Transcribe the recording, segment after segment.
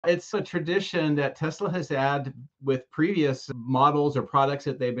It's a tradition that Tesla has had with previous models or products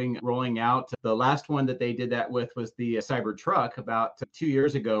that they've been rolling out. The last one that they did that with was the Cybertruck about 2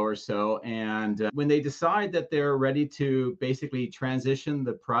 years ago or so. And when they decide that they're ready to basically transition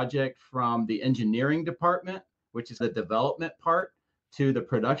the project from the engineering department, which is the development part, to the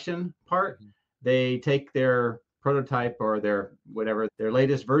production part, they take their prototype or their whatever, their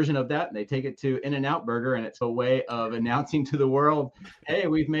latest version of that, and they take it to In-N-Out Burger, and it's a way of announcing to the world, hey,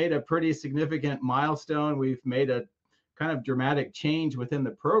 we've made a pretty significant milestone. We've made a kind of dramatic change within the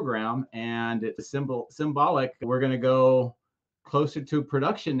program, and it's symbolic. We're going to go closer to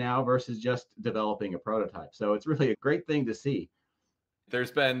production now versus just developing a prototype. So it's really a great thing to see.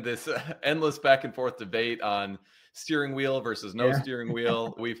 There's been this endless back and forth debate on steering wheel versus no steering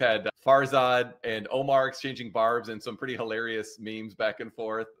wheel. We've had Farzad and Omar exchanging barbs and some pretty hilarious memes back and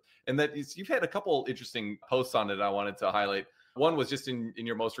forth. And that you've had a couple interesting posts on it I wanted to highlight. One was just in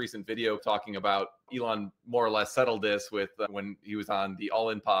your most recent video talking about Elon more or less settled this with when he was on the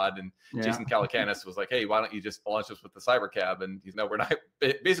All-In Pod, and Jason Calacanis was like, hey, why don't you just launch this with the Cybercab? And he's, no, we're not,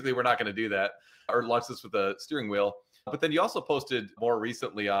 basically, we're not going to do that, or launch this with a steering wheel. But then you also posted more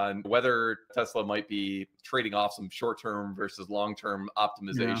recently on whether Tesla might be trading off some short-term versus long-term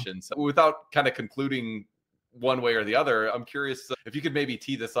optimization. So without kind of concluding one way or the other, I'm curious if you could maybe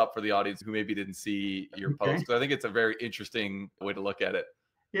tee this up for the audience who maybe didn't see your post, because I think it's a very interesting way to look at it.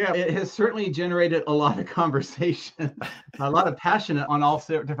 Yeah, it has certainly generated a lot of conversation, a lot of passion on all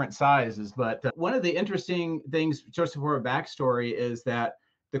different sizes. But one of the interesting things, just for a backstory, is that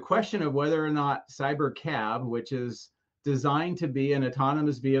the question of whether or not Cybercab, which is designed to be an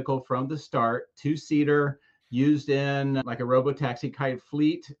autonomous vehicle from the start, two-seater, used in like a robo-taxi kind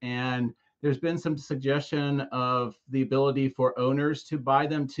fleet, and there's been some suggestion of the ability for owners to buy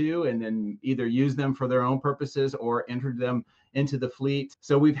them too, and then either use them for their own purposes or enter them into the fleet.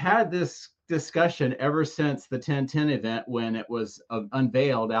 So we've had this discussion ever since the 1010 event when it was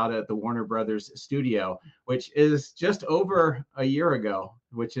unveiled out at the Warner Brothers studio, which is just over a year ago,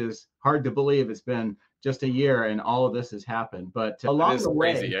 which is hard to believe. It's been just a year and all of this has happened. But along the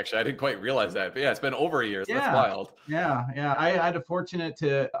way, crazy, actually. I didn't quite realize that. But yeah, it's been over a year. So that's wild. Yeah. I had a fortunate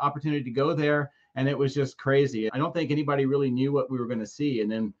opportunity to go there, and it was just crazy. I don't think anybody really knew what we were going to see.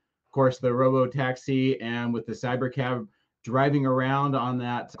 And then, of course, the robo-taxi and with the Cybercab driving around on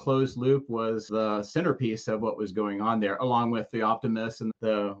that closed loop was the centerpiece of what was going on there, along with the Optimus and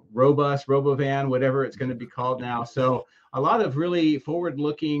the robust robovan, whatever it's going to be called now. So a lot of really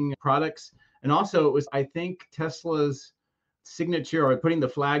forward-looking products. And also it was, I think, Tesla's signature, or putting the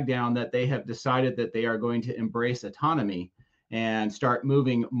flag down, that they have decided that they are going to embrace autonomy and start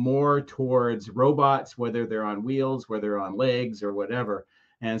moving more towards robots, whether they're on wheels, whether they're on legs or whatever.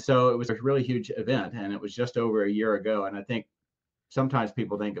 And so it was a really huge event, and it was just over a year ago. And I think sometimes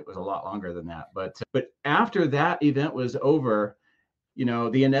people think it was a lot longer than that. But after that event was over, you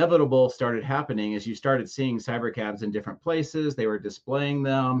know, the inevitable started happening as you started seeing Cybercabs in different places. They were displaying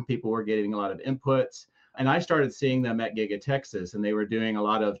them. People were getting a lot of inputs. And I started seeing them at Giga Texas, and they were doing a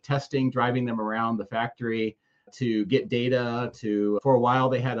lot of testing, driving them around the factory to get data. For a while,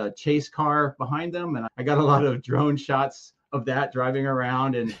 they had a chase car behind them, and I got a lot of drone shots of that driving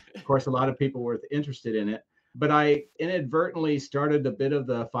around. And of course, a lot of people were interested in it. But I inadvertently started a bit of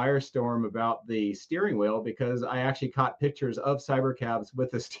the firestorm about the steering wheel, because I actually caught pictures of Cybercabs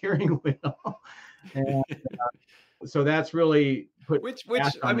with the steering wheel. And so that's really put which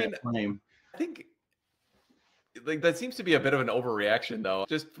I mean, flame. I think like that seems to be a bit of an overreaction, though.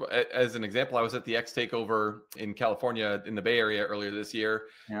 Just as an example, I was at the X Takeover in California in the Bay Area earlier this year.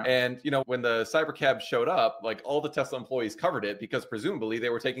 Yeah. And, you know, when the Cybercab showed up, like all the Tesla employees covered it because presumably they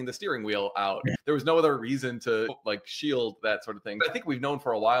were taking the steering wheel out. There was no other reason to like shield that sort of thing. But I think we've known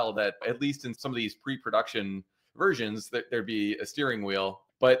for a while that at least in some of these pre-production versions that there'd be a steering wheel.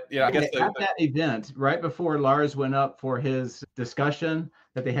 But yeah, I guess at that event, right before Lars went up for his discussion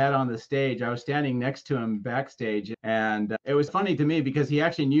that they had on the stage, I was standing next to him backstage, and it was funny to me because he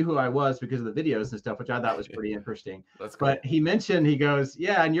actually knew who I was because of the videos and stuff, which I thought was pretty interesting. That's cool. But he mentioned, he goes,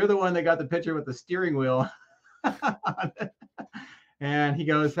 yeah, and you're the one that got the picture with the steering wheel. And he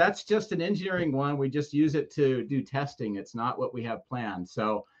goes, that's just an engineering one. We just use it to do testing. It's not what we have planned.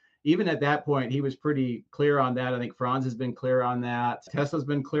 So even at that point, he was pretty clear on that. I think Franz has been clear on that. Tesla's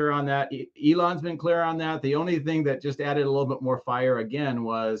been clear on that. Elon's been clear on that. The only thing that just added a little bit more fire again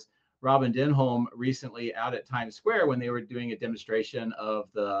was Robin Denholm recently out at Times Square when they were doing a demonstration of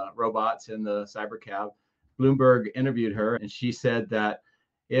the robots in the Cybercab. Bloomberg interviewed her, and she said that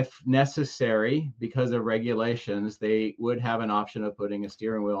if necessary, because of regulations, they would have an option of putting a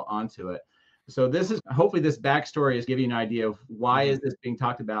steering wheel onto it. So this is, hopefully this backstory is giving you an idea of why is this being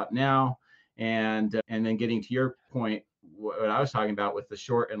talked about now, and then getting to your point, what I was talking about with the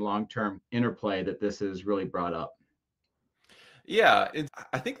short and long term interplay that this is really brought up. Yeah,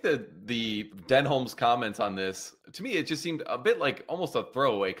 I think that the Denholm's comments on this, to me, it just seemed a bit like almost a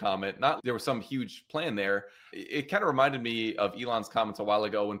throwaway comment. Not there was some huge plan there. It kind of reminded me of Elon's comments a while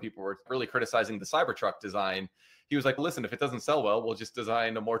ago when people were really criticizing the Cybertruck design. He was like, listen, if it doesn't sell well, we'll just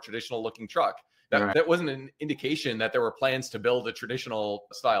design a more traditional looking truck. That wasn't an indication that there were plans to build a traditional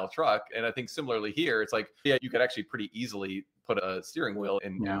style truck. And I think similarly here, it's like, yeah, you could actually pretty easily put a steering wheel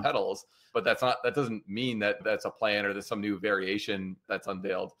and pedals, but that doesn't mean that that's a plan or there's some new variation that's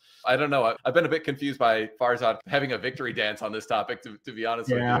unveiled. I don't know. I've been a bit confused by Farzad having a victory dance on this topic, to be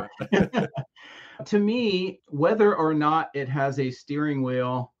honest with you. To me, whether or not it has a steering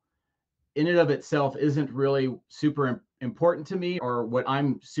wheel in and of itself isn't really super important to me, or what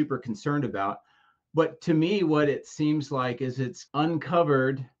I'm super concerned about. But to me, what it seems like is it's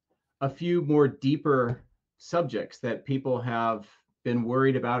uncovered a few more deeper subjects that people have been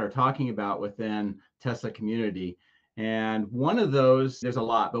worried about or talking about within Tesla community. And one of those, there's a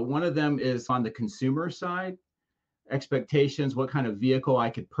lot, but one of them is on the consumer side, expectations, what kind of vehicle I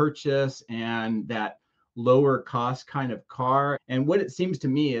could purchase, and that lower cost kind of car. And what it seems to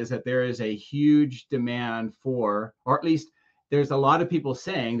me is that there is a huge demand for, or at least there's a lot of people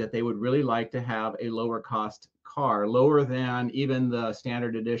saying that they would really like to have a lower cost car, lower than even the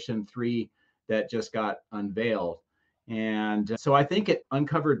standard edition 3 that just got unveiled. And so I think it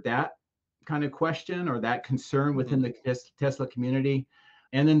uncovered that kind of question or that concern within the Tesla community.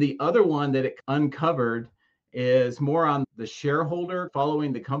 And then the other one that it uncovered is more on the shareholder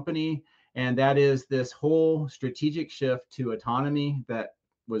following the company. And that is this whole strategic shift to autonomy that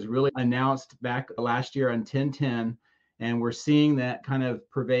was really announced back last year on 10/10. And we're seeing that kind of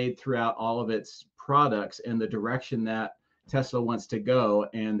pervade throughout all of its products and the direction that Tesla wants to go.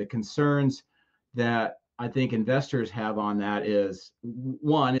 And the concerns that I think investors have on that is,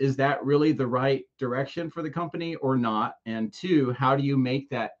 one, is that really the right direction for the company or not? And two, how do you make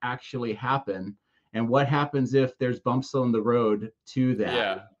that actually happen? And what happens if there's bumps on the road to that?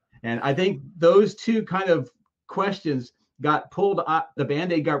 Yeah. And I think those two kind of questions got pulled up, the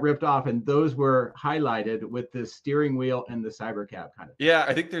Band-Aid got ripped off, and those were highlighted with the steering wheel and the Cybercab kind of. Yeah,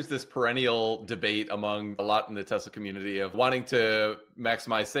 I think there's this perennial debate among a lot in the Tesla community of wanting to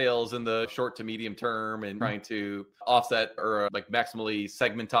maximize sales in the short to medium term and trying to offset or like maximally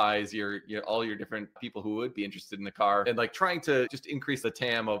segmentize your all your different people who would be interested in the car, and like trying to just increase the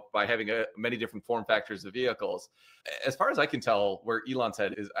TAM by having many different form factors of vehicles. As far as I can tell, where Elon's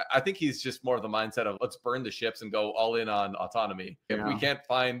head is, I think he's just more of the mindset of let's burn the ships and go all in on autonomy. If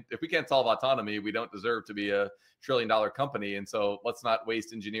we can't solve autonomy, we don't deserve to be a $1 trillion company. And so let's not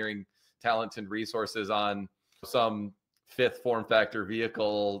waste engineering talent and resources on some fifth form factor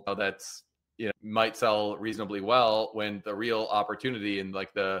vehicle that's might sell reasonably well, when the real opportunity and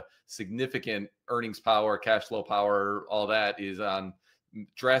like the significant earnings power, cash flow power, all that is on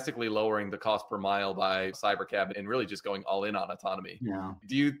drastically lowering the cost per mile by Cybercab and really just going all in on autonomy. Yeah.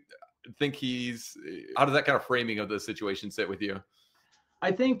 Do you think how does that kind of framing of the situation sit with you?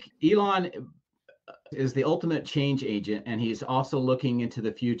 I think Elon is the ultimate change agent, and he's also looking into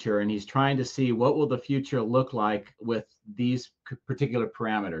the future, and he's trying to see what will the future look like with these particular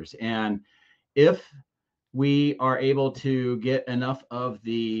parameters. And if we are able to get enough of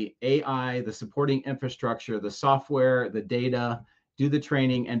the AI, the supporting infrastructure, the software, the data, do the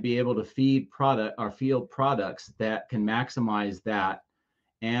training, and be able to feed field products that can maximize that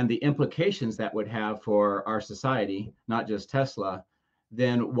and the implications that would have for our society, not just Tesla,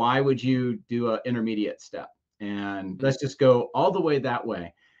 then why would you do an intermediate step? And let's just go all the way that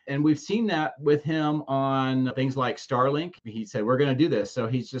way. And we've seen that with him on things like Starlink. He said, we're going to do this. So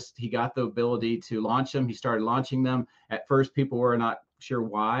he got the ability to launch them. He started launching them. At first, people were not sure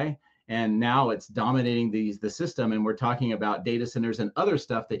why. And now it's dominating the system. And we're talking about data centers and other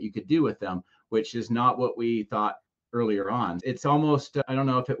stuff that you could do with them, which is not what we thought earlier on. It's almost, I don't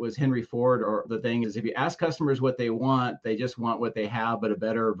know if it was Henry Ford, or the thing is, if you ask customers what they want, they just want what they have, but a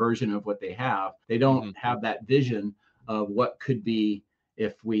better version of what they have. They don't have that vision of what could be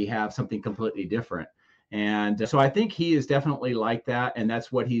if we have something completely different. And so I think he is definitely like that. And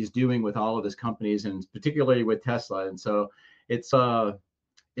that's what he's doing with all of his companies, and particularly with Tesla. And so it's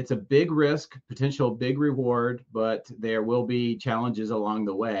a big risk, potential big reward, but there will be challenges along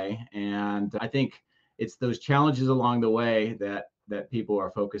the way. And I think it's those challenges along the way that people are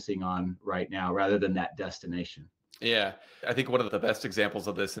focusing on right now, rather than that destination. Yeah. I think one of the best examples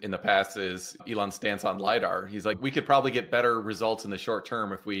of this in the past is Elon's stance on LiDAR. He's like, we could probably get better results in the short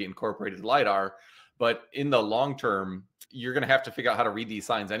term if we incorporated LiDAR. But in the long term, you're going to have to figure out how to read these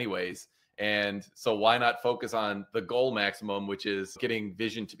signs anyways. And so why not focus on the goal maximum, which is getting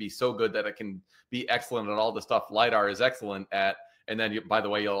vision to be so good that it can be excellent at all the stuff LiDAR is excellent at. And then, by the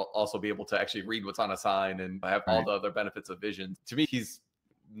way, you'll also be able to actually read what's on a sign and have all the other benefits of vision. To me, he's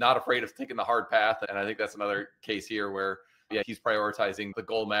not afraid of taking the hard path. And I think that's another case here where, yeah, he's prioritizing the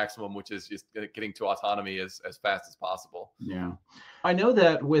goal maximum, which is just getting to autonomy as fast as possible. Yeah. I know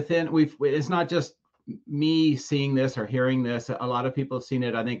that it's not just me seeing this or hearing this. A lot of people have seen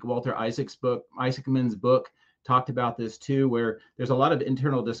it. I think Walter Isaacman's book talked about this too, where there's a lot of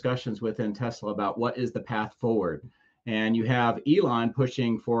internal discussions within Tesla about what is the path forward. And you have Elon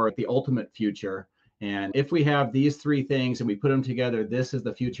pushing for the ultimate future. And if we have these three things and we put them together, this is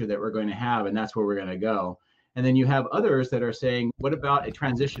the future that we're going to have, and that's where we're going to go. And then you have others that are saying, what about a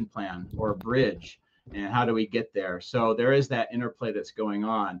transition plan or a bridge? And how do we get there? So there is that interplay that's going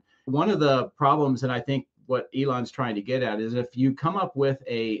on. One of the problems, and I think what Elon's trying to get at, is if you come up with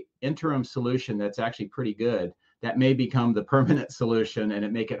a interim solution that's actually pretty good, that may become the permanent solution, and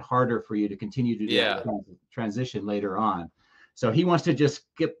it make it harder for you to continue to do that transition later on. So he wants to just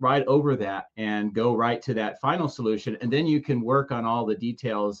skip right over that and go right to that final solution. And then you can work on all the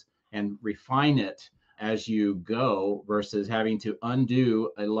details and refine it as you go, versus having to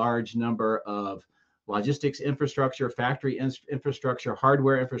undo a large number of logistics infrastructure, factory infrastructure,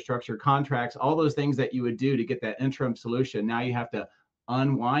 hardware infrastructure, contracts, all those things that you would do to get that interim solution. Now you have to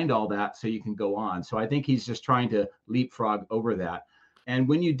unwind all that so you can go on. So I think he's just trying to leapfrog over that. And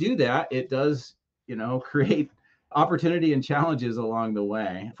when you do that, it does, create opportunity and challenges along the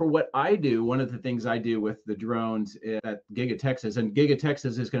way. For what I do, one of the things I do with the drones at Giga Texas, and Giga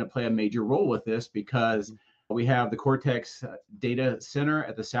Texas is going to play a major role with this because we have the Cortex data center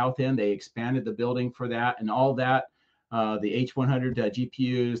at the south end. They expanded the building for that, and all that, the H100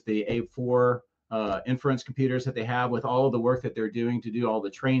 GPUs, the A4 inference computers that they have, with all of the work that they're doing to do all the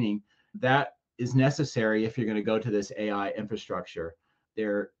training, that is necessary if you're going to go to this AI infrastructure.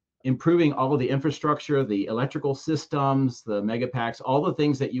 They're improving all of the infrastructure, the electrical systems, the Megapacks, all the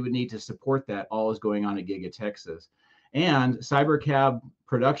things that you would need to support that, all is going on at Giga Texas. And Cybercab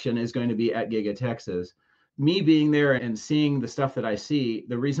production is going to be at Giga Texas. Me being there and seeing the stuff that I see,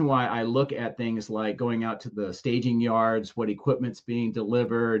 the reason why I look at things like going out to the staging yards, what equipment's being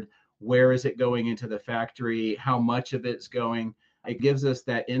delivered, where is it going into the factory, how much of it's going, it gives us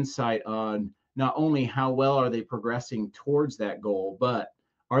that insight on not only how well are they progressing towards that goal, but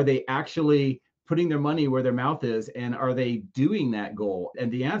are they actually putting their money where their mouth is, and are they doing that goal?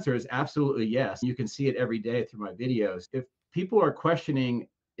 And the answer is absolutely yes. You can see it every day through my videos. If people are questioning,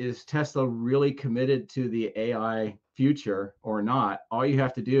 is Tesla really committed to the AI future or not, all you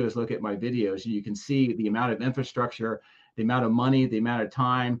have to do is look at my videos. You can see the amount of infrastructure, the amount of money, the amount of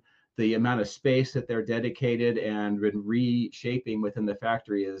time, the amount of space that they're dedicated and been reshaping within the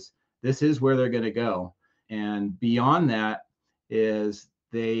factory. This is where they're going to go. And beyond that is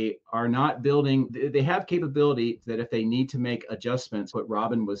they are not building, they have capability that if they need to make adjustments, what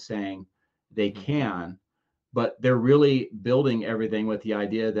Robin was saying, they can, but they're really building everything with the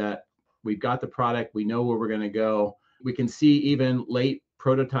idea that we've got the product, we know where we're going to go. We can see even late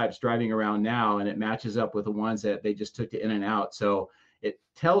prototypes driving around now, and it matches up with the ones that they just took to in and out. So it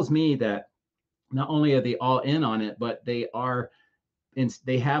tells me that not only are they all in on it, but they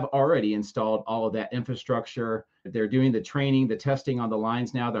have already installed all of that infrastructure. They're doing the training, the testing on the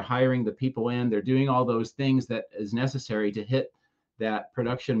lines now. They're hiring the people in. They're doing all those things that is necessary to hit that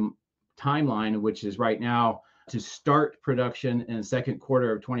production timeline, which is right now to start production in the second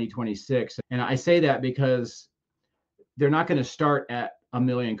quarter of 2026. And I say that because they're not going to start at 1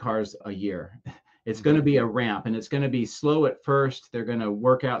 million cars a year. It's going to be a ramp, and it's going to be slow at first. They're going to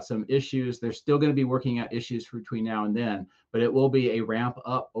work out some issues. They're still going to be working out issues between now and then, but it will be a ramp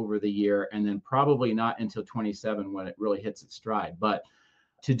up over the year, and then probably not until 27 when it really hits its stride. But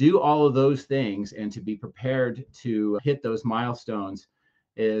to do all of those things and to be prepared to hit those milestones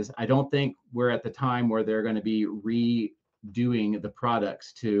I don't think we're at the time where they're going to be redoing the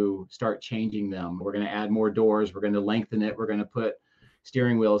products to start changing them. We're going to add more doors. We're going to lengthen it. We're going to put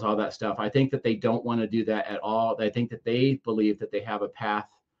steering wheels, all that stuff. I think that they don't want to do that at all. I think that they believe that they have a path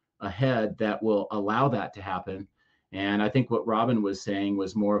ahead that will allow that to happen. And I think what Robin was saying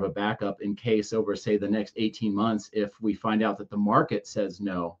was more of a backup in case over, say, the next 18 months, if we find out that the market says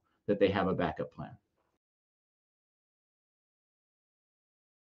no, that they have a backup plan.